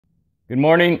Good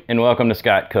morning and welcome to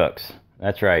Scott Cooks.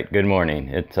 That's right, good morning.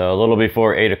 It's a little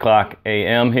before 8 o'clock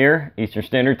a.m. here, Eastern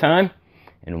Standard Time.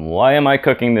 And why am I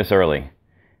cooking this early?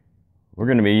 We're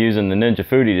going to be using the Ninja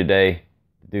Foodi today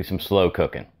to do some slow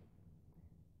cooking.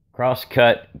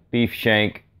 Cross-cut beef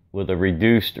shank with a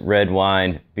reduced red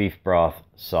wine beef broth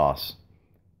sauce.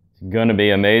 It's going to be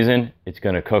amazing. It's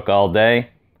going to cook all day.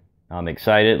 I'm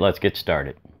excited. Let's get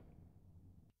started.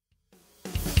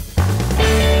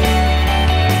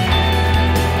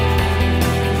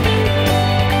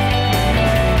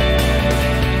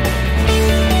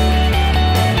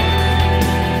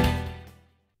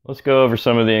 Let's go over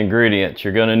some of the ingredients.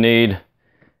 You're going to need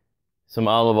some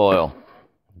olive oil.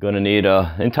 Going to need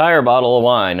an entire bottle of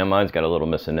wine. Now mine's got a little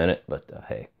missing in it, but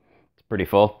hey, it's pretty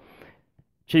full.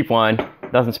 Cheap wine,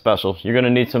 nothing special. You're going to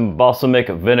need some balsamic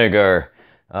vinegar.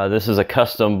 This is a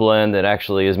custom blend that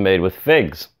actually is made with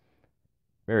figs.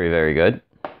 Very, very good.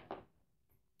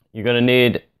 You're going to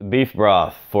need beef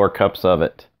broth, 4 cups of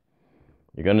it.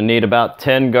 You're going to need about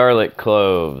 10 garlic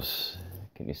cloves.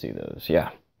 Can you see those?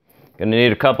 Yeah. Gonna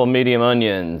need a couple medium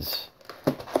onions.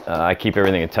 I keep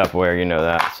everything in Tupperware, you know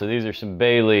that. So these are some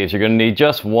bay leaves. You're gonna need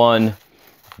just one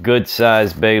good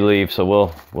sized bay leaf. So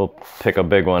we'll pick a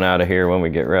big one out of here when we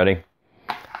get ready.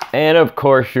 And of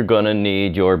course, you're gonna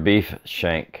need your beef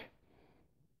shank.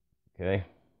 Okay.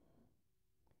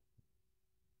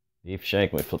 Beef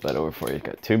shank. Let me flip that over for you. It's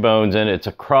got 2 bones in it. It's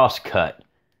a cross cut.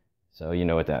 So you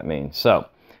know what that means. So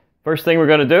first thing we're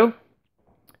gonna do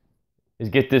is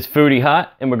get this Foodi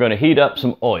hot, and we're going to heat up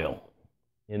some oil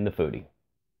in the Foodi.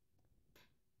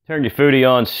 Turn your Foodi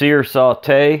on sear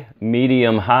saute,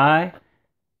 medium high.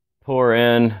 Pour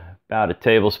in about a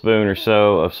tablespoon or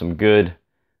so of some good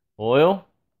oil.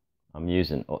 I'm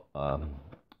using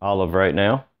olive right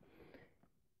now.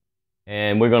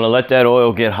 And we're going to let that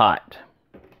oil get hot.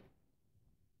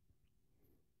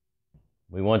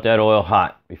 We want that oil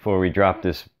hot before we drop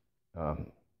this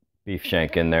beef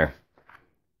shank in there.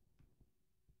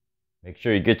 Make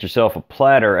sure you get yourself a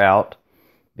platter out,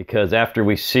 because after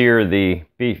we sear the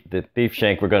beef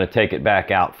shank, we're going to take it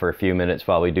back out for a few minutes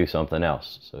while we do something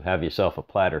else. So have yourself a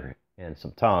platter and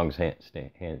some tongs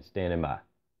standing by.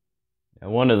 Now,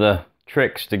 one of the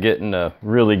tricks to getting a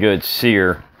really good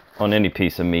sear on any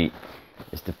piece of meat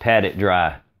is to pat it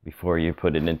dry before you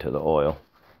put it into the oil.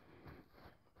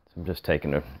 So I'm just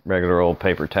taking a regular old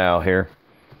paper towel here.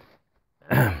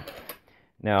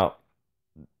 Now,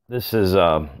 this is,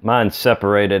 mine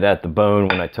separated at the bone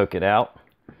when I took it out.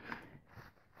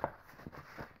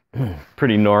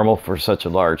 Pretty normal for such a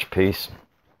large piece.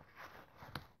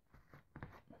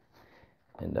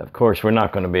 And of course, we're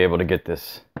not going to be able to get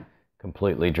this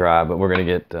completely dry, but we're going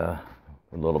to get a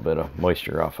little bit of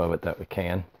moisture off of it that we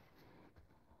can.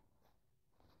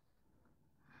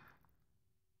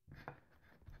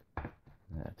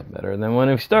 That's better than when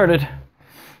we started.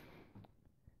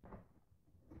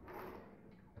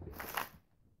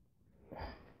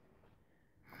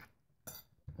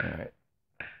 Alright,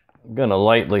 I'm going to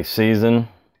lightly season.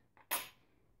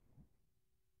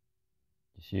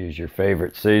 Just use your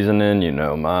favorite seasoning, you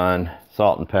know mine.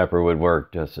 Salt and pepper would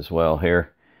work just as well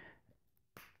here.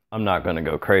 I'm not going to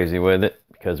go crazy with it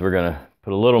because we're going to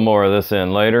put a little more of this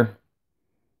in later.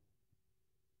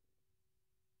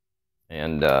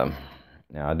 And now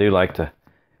I do like to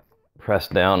press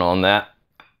down on that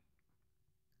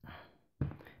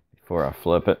before I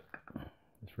flip it.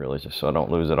 It's really just so I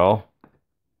don't lose it all.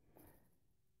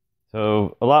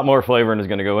 So a lot more flavoring is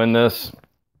going to go in this.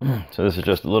 So this is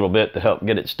just a little bit to help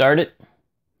get it started.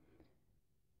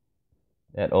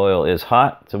 That oil is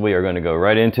hot, so we are going to go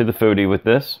right into the Foodi with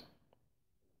this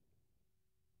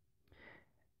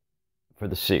for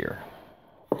the sear.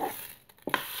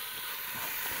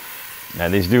 Now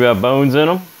these do have bones in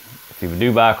them. If you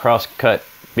do buy a cross-cut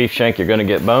beef shank, you're going to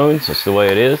get bones. That's the way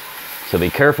it is. So be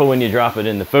careful when you drop it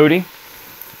in the Foodi,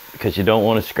 because you don't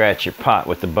want to scratch your pot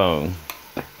with the bone.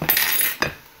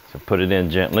 So put it in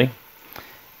gently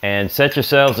and set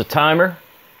yourselves a timer,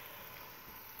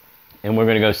 and we're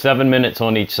going to go 7 minutes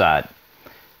on each side.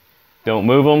 Don't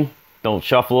move them, don't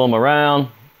shuffle them around,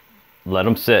 let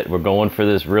them sit. We're going for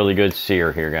this really good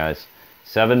sear here, guys.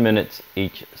 7 minutes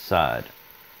each side.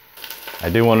 I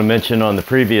do want to mention on the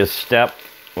previous step,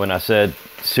 when I said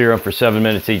sear them for 7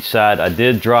 minutes each side, I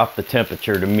did drop the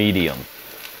temperature to medium.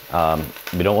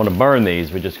 We don't want to burn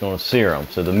these, we're just going to sear them.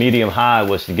 So the medium high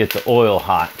was to get the oil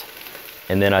hot,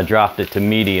 and then I dropped it to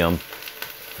medium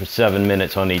for 7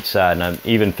 minutes on each side. And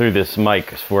even through this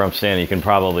mic where I'm standing, you can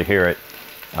probably hear it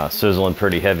sizzling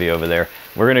pretty heavy over there.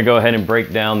 We're going to go ahead and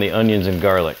break down the onions and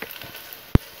garlic.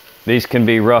 These can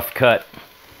be rough cut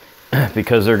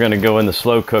because they're going to go in the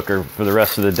slow cooker for the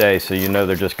rest of the day, so you know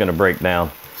they're just going to break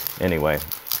down anyway.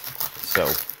 So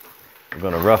I'm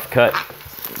going to rough cut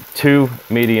 2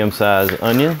 medium-sized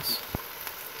onions.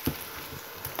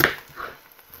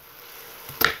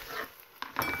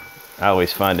 I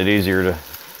always find it easier to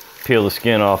peel the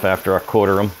skin off after I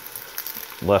quarter them,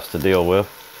 less to deal with.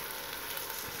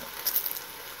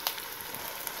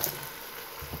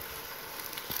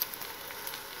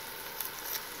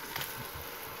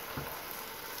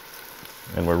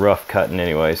 And we're rough cutting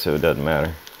anyway, so it doesn't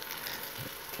matter.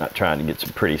 Not trying to get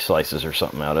some pretty slices or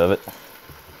something out of it.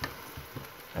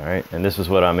 All right, and this is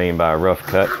what I mean by a rough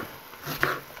cut.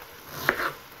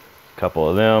 A couple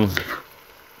of them,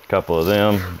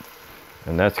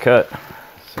 and that's cut.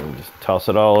 So just toss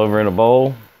it all over in a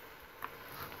bowl.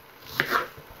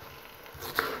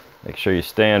 Make sure you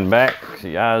stand back so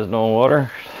your eyes don't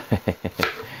water,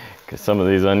 because some of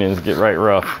these onions get right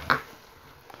rough.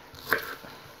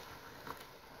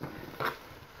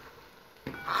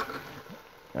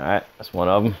 Alright, that's one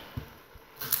of them.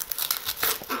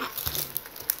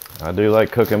 I do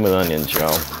like cooking with onions,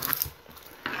 y'all.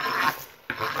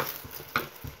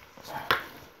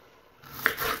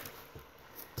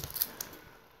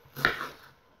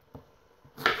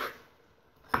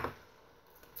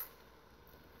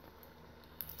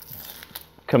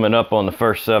 Coming up on the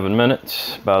first 7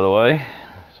 minutes, by the way.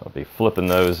 So I'll be flipping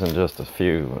those in just a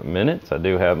few minutes. I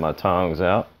do have my tongs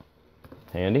out,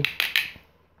 handy,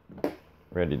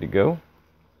 ready to go.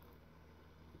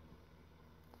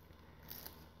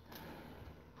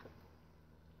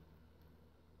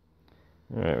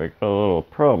 All right, we got a little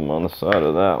problem on the side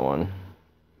of that one.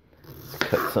 Let's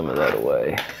cut some of that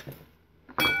away.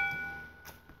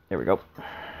 There we go.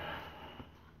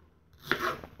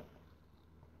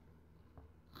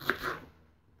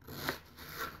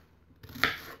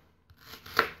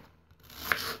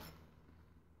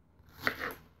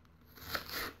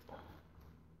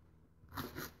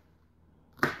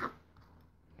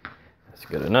 That's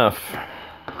good enough.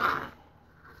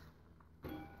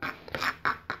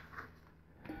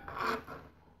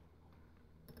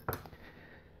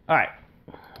 All right,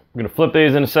 I'm gonna flip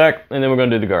these in a sec, and then we're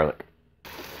gonna do the garlic.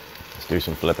 Let's do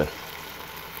some flipping.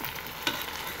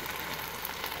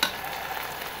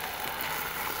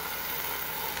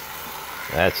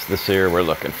 That's the sear we're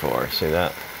looking for. See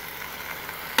that?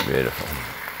 Beautiful.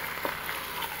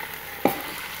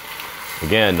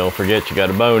 Again, don't forget you got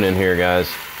a bone in here, guys.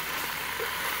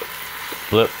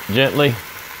 Flip gently.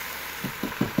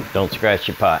 Don't scratch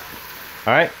your pot.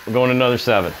 All right, we're going another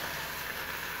 7.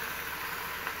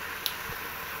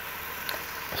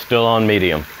 Still on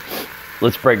medium.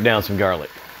 Let's break down some garlic.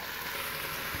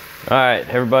 All right,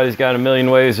 everybody's got a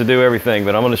million ways to do everything,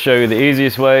 but I'm going to show you the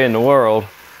easiest way in the world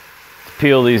to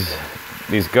peel these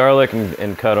garlic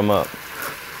and cut them up.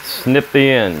 Snip the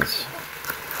ends.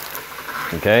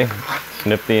 Okay,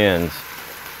 snip the ends.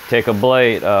 Take a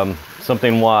blade,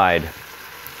 something wide.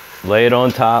 Lay it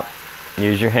on top.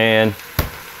 Use your hand.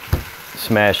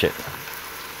 Smash it.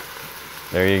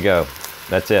 There you go.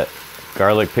 That's it.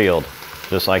 Garlic peeled.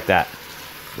 Just like that.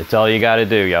 That's all you got to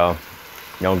do, y'all.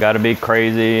 You don't got to be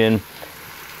crazy and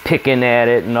picking at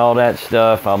it and all that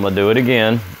stuff. I'm going to do it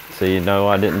again so you know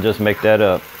I didn't just make that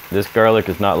up. This garlic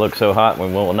does not look so hot. We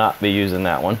will not be using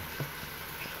that one.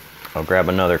 I'll grab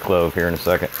another clove here in a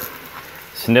second.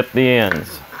 Snip the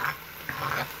ends.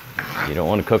 You don't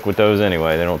want to cook with those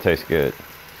anyway. They don't taste good.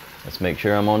 Let's make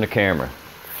sure I'm on the camera.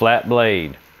 Flat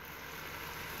blade.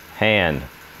 Hand.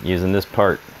 Using this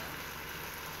part.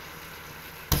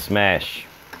 Smash.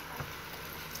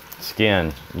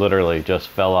 Skin literally just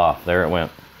fell off. There it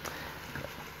went.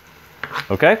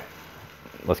 Okay,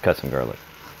 let's cut some garlic.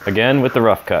 Again with the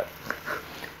rough cut.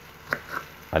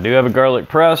 I do have a garlic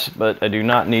press, but I do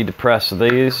not need to press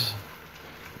these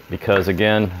because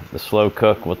again, the slow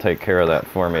cook will take care of that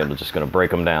for me. I'm just going to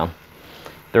break them down.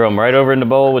 Throw them right over in the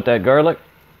bowl with that garlic.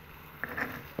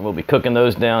 And we'll be cooking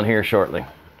those down here shortly.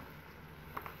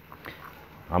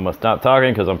 I'm going to stop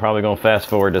talking because I'm probably going to fast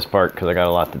forward this part because I got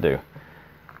a lot to do.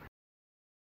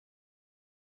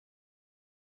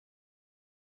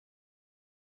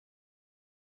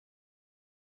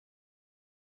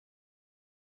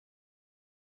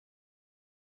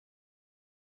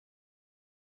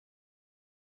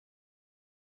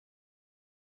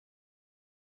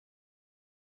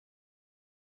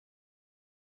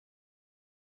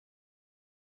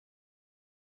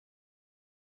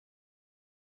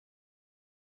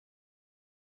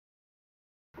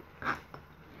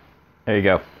 There you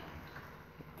go.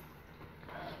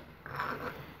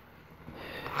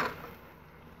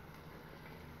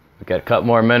 We've got a couple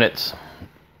more minutes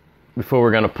before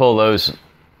we're going to pull those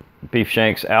beef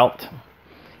shanks out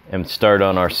and start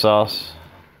on our sauce.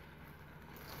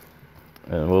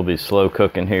 And we'll be slow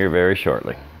cooking here very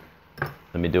shortly.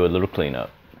 Let me do a little cleanup.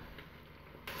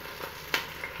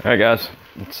 All right, guys,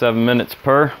 it's 7 minutes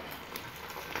per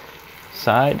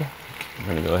side. I'm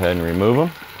gonna go ahead and remove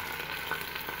them.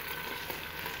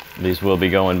 These will be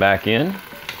going back in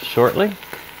shortly.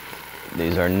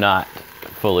 These are not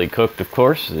fully cooked, of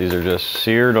course. These are just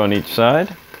seared on each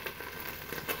side.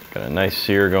 Got a nice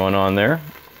sear going on there.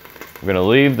 We're gonna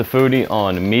leave the Foodi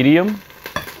on medium.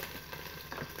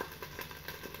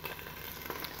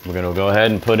 We're gonna go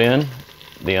ahead and put in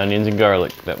the onions and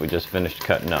garlic that we just finished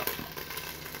cutting up.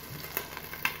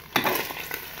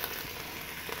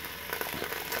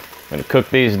 I'm gonna cook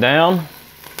these down.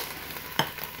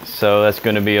 So that's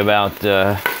gonna be about,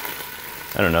 I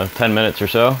don't know, 10 minutes or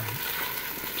so.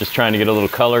 Just trying to get a little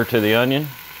color to the onion.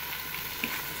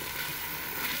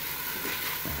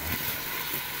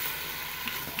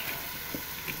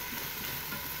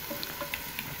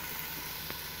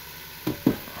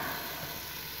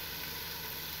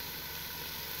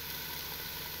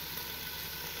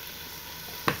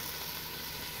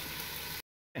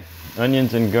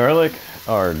 Onions and garlic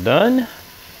are done.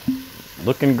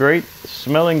 Looking great,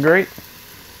 smelling great.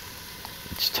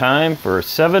 It's time for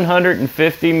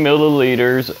 750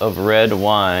 milliliters of red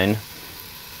wine.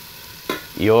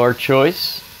 Your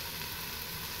choice.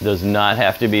 Does not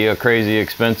have to be a crazy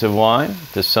expensive wine.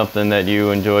 Just something that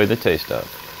you enjoy the taste of.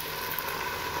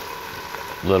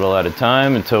 A little at a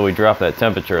time until we drop that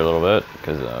temperature a little bit,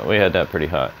 because we had that pretty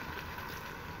hot.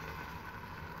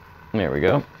 There we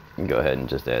go. Go ahead and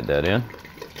just add that in.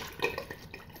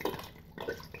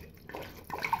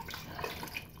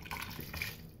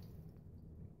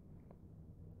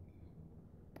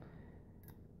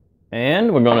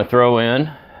 And we're going to throw in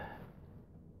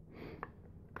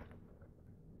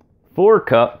 4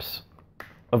 cups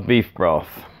of beef broth.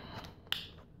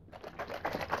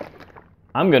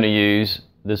 I'm going to use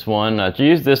this one. I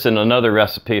used this in another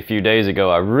recipe a few days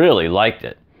ago. I really liked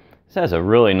it. This has a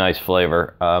really nice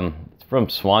flavor. It's from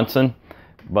Swanson,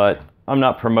 but I'm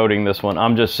not promoting this one.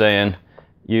 I'm just saying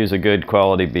use a good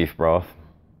quality beef broth.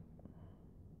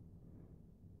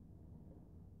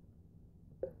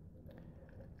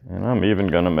 And I'm even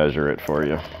going to measure it for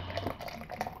you.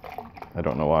 I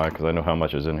don't know why, because I know how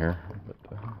much is in here.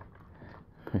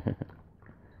 But,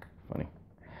 funny.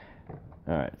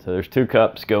 All right, so there's 2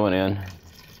 cups going in.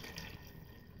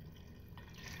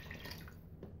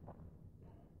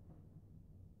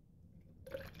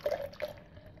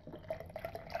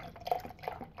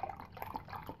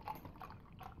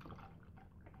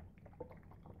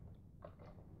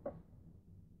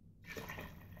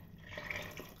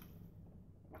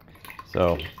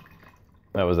 So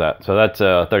that was that. So that's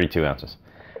 32 ounces.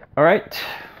 All right.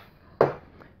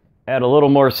 Add a little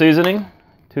more seasoning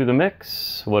to the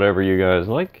mix. Whatever you guys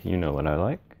like. You know what I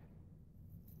like.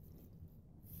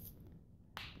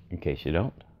 In case you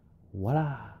don't.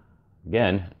 Voila.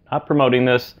 Again, not promoting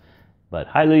this, but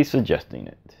highly suggesting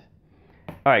it.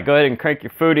 All right, go ahead and crank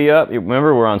your Foodi up.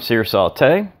 Remember, we're on sear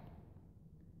saute.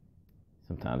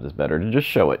 Sometimes it's better to just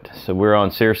show it. So we're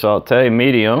on sear saute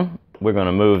medium. We're going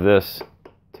to move this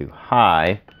to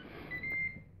high,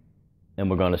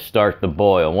 and we're going to start the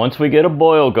boil. Once we get a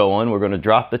boil going, we're going to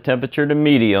drop the temperature to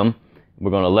medium. We're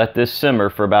going to let this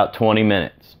simmer for about 20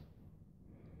 minutes.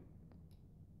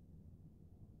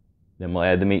 Then we'll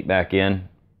add the meat back in,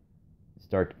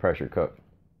 start the pressure cook.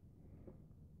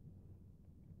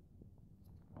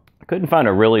 I couldn't find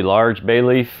a really large bay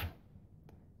leaf,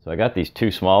 so I got these 2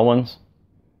 small ones.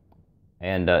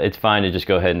 And it's fine to just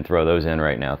go ahead and throw those in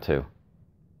right now too.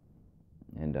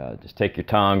 And just take your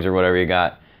tongs or whatever you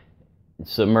got and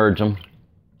submerge them.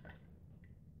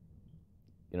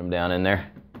 Get them down in there.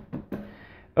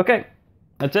 Okay,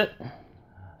 that's it.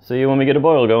 See you when we get a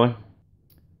boil going.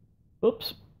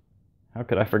 Oops. How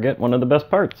could I forget one of the best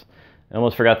parts? I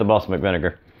almost forgot the balsamic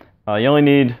vinegar. You only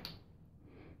need,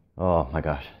 oh my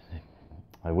gosh.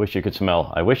 I wish you could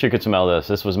smell this.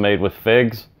 This was made with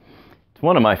figs. It's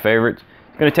one of my favorites.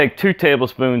 I'm going to take 2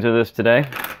 tablespoons of this today.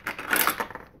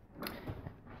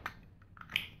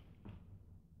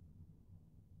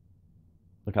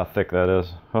 Look how thick that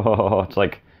is. Oh, it's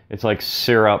like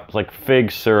syrup. It's like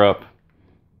fig syrup.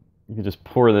 You can just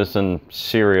pour this in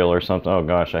cereal or something. Oh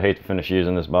gosh, I hate to finish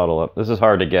using this bottle up. This is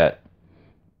hard to get.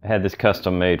 I had this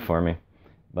custom made for me,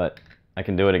 but I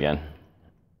can do it again.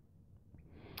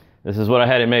 This is what I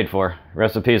had it made for.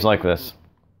 Recipes like this.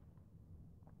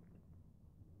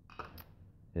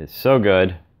 It's so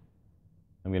good.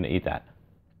 I'm gonna eat that.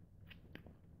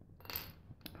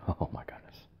 Oh my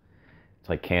goodness. It's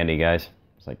like candy, guys.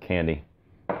 It's like candy.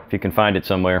 if you can find it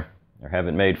somewhere or have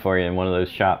it made for you in one of those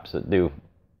shops that do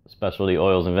specialty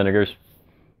oils and vinegars,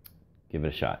 give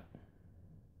it a shot.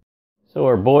 So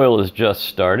our boil is just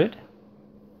started,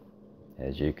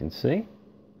 as you can see.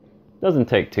 Doesn't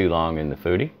take too long in the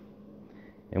Foodi.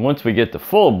 And once we get the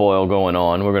full boil going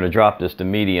on, we're going to drop this to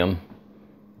medium.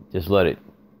 Just let it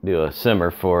do a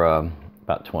simmer for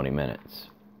about 20 minutes.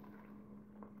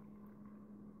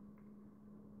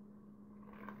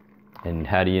 And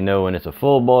how do you know when it's a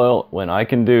full boil? When I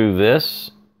can do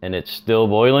this and it's still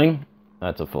boiling,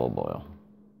 that's a full boil.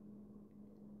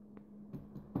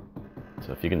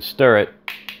 So if you can stir it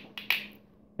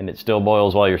and it still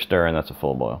boils while you're stirring, that's a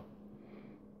full boil.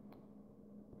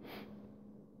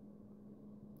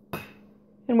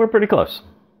 And we're pretty close.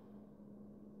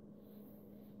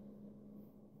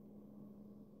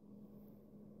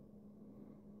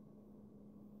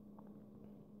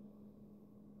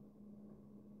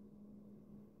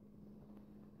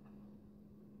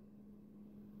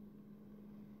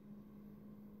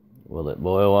 Will it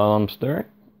boil while I'm stirring?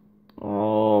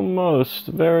 Almost.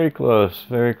 Very close.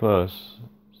 Very close.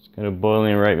 It's kind of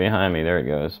boiling right behind me. There it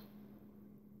goes.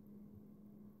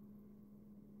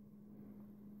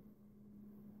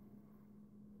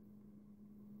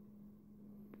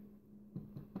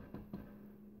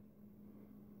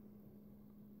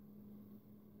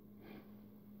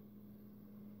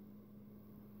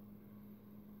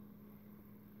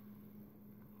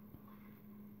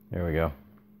 There we go.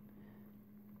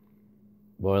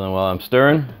 Boiling while I'm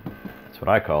stirring. That's what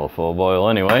I call a full boil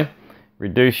anyway.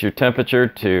 Reduce your temperature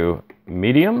to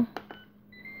medium.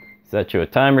 Set you a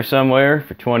timer somewhere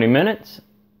for 20 minutes.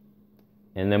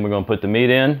 And then we're going to put the meat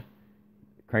in.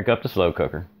 Crank up the slow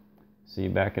cooker. See you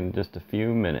back in just a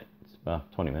few minutes.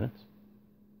 About 20 minutes.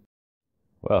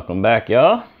 Welcome back,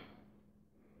 y'all.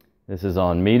 This is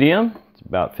on medium. It's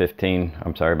about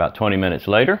 20 minutes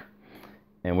later.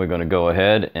 And we're going to go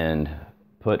ahead and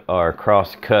put our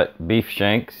cross-cut beef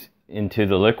shanks into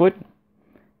the liquid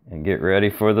and get ready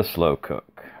for the slow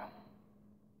cook.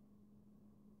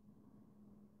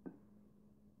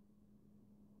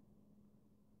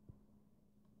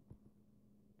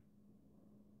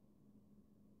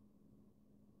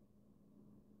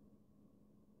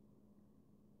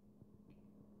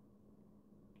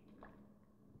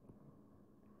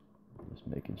 Just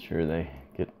making sure they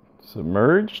get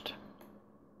submerged.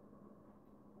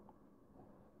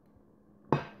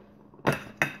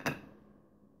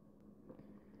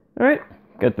 All right,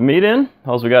 got the meat in.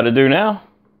 All we got to do now,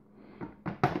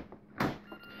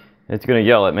 it's going to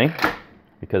yell at me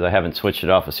because I haven't switched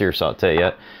it off of sear saute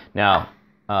yet. Now,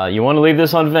 you want to leave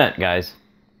this on vent, guys.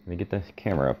 Let me get the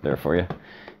camera up there for you.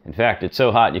 In fact, it's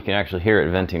so hot you can actually hear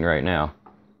it venting right now.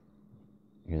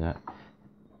 Hear that?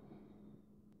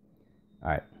 All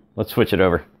right, let's switch it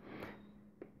over.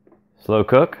 Slow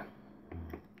cook,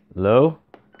 low,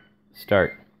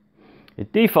 start.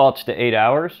 It defaults to 8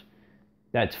 hours.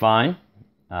 That's fine.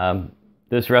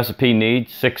 This recipe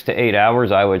needs 6 to 8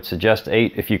 hours. I would suggest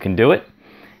 8 if you can do it.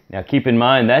 Now keep in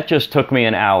mind that just took me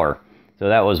an hour. So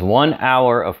that was 1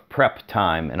 hour of prep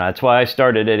time. And that's why I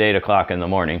started at 8 o'clock in the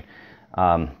morning.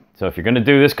 So if you're going to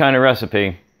do this kind of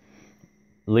recipe,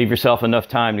 leave yourself enough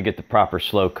time to get the proper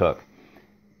slow cook.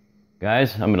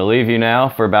 Guys, I'm going to leave you now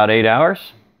for about 8 hours.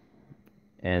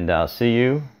 And I'll see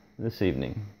you this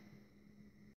evening.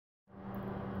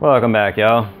 Welcome back,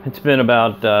 y'all. It's been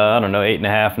about, I don't know,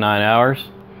 8.5, 9 hours.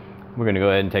 We're going to go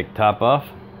ahead and take the top off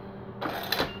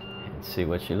and see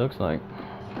what she looks like.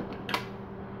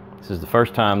 This is the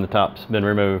first time the top's been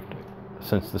removed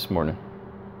since this morning.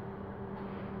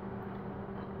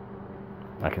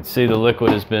 I can see the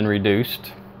liquid has been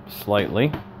reduced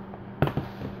slightly.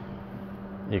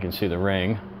 You can see the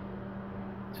ring.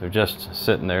 So just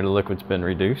sitting there, the liquid's been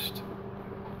reduced.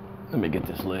 Let me get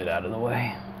this lid out of the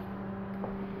way.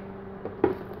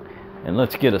 And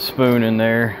let's get a spoon in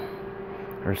there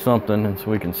or something and so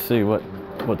we can see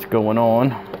what's going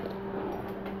on.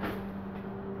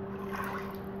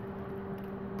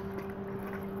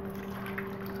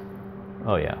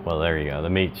 Oh yeah, well there you go. The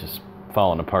meat's just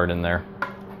falling apart in there.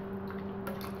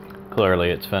 Clearly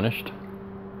it's finished.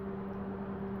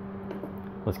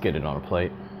 Let's get it on a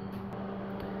plate.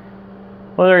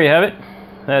 Well, there you have it.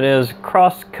 That is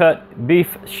cross-cut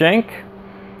beef shank,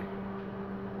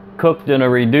 cooked in a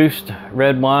reduced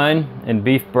red wine and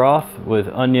beef broth with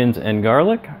onions and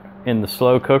garlic in the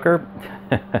slow cooker.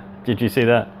 Did you see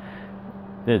that?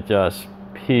 It just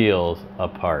peels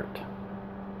apart.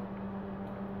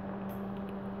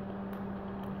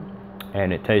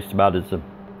 And it tastes about as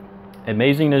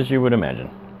amazing as you would imagine.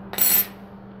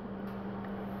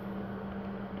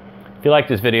 If you like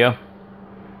this video,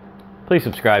 please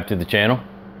subscribe to the channel.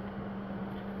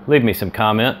 Leave me some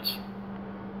comments.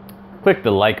 Click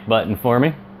the like button for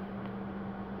me.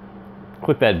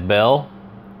 Click that bell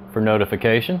for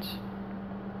notifications.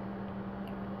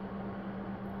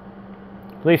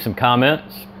 Leave some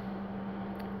comments.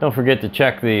 Don't forget to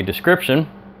check the description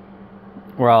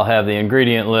where I'll have the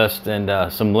ingredient list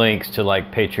and some links to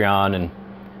like Patreon and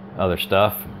other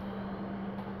stuff.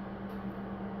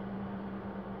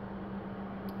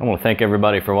 I want to thank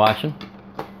everybody for watching,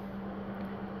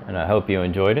 and I hope you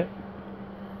enjoyed it,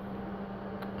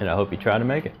 and I hope you try to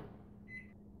make it.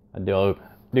 I do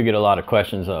get a lot of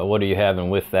questions, what are you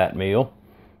having with that meal?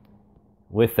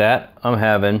 With that, I'm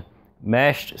having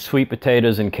mashed sweet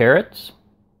potatoes and carrots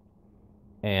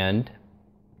and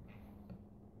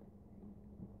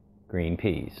green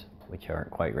peas, which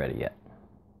aren't quite ready yet.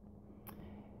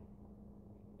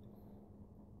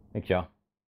 Thanks, y'all.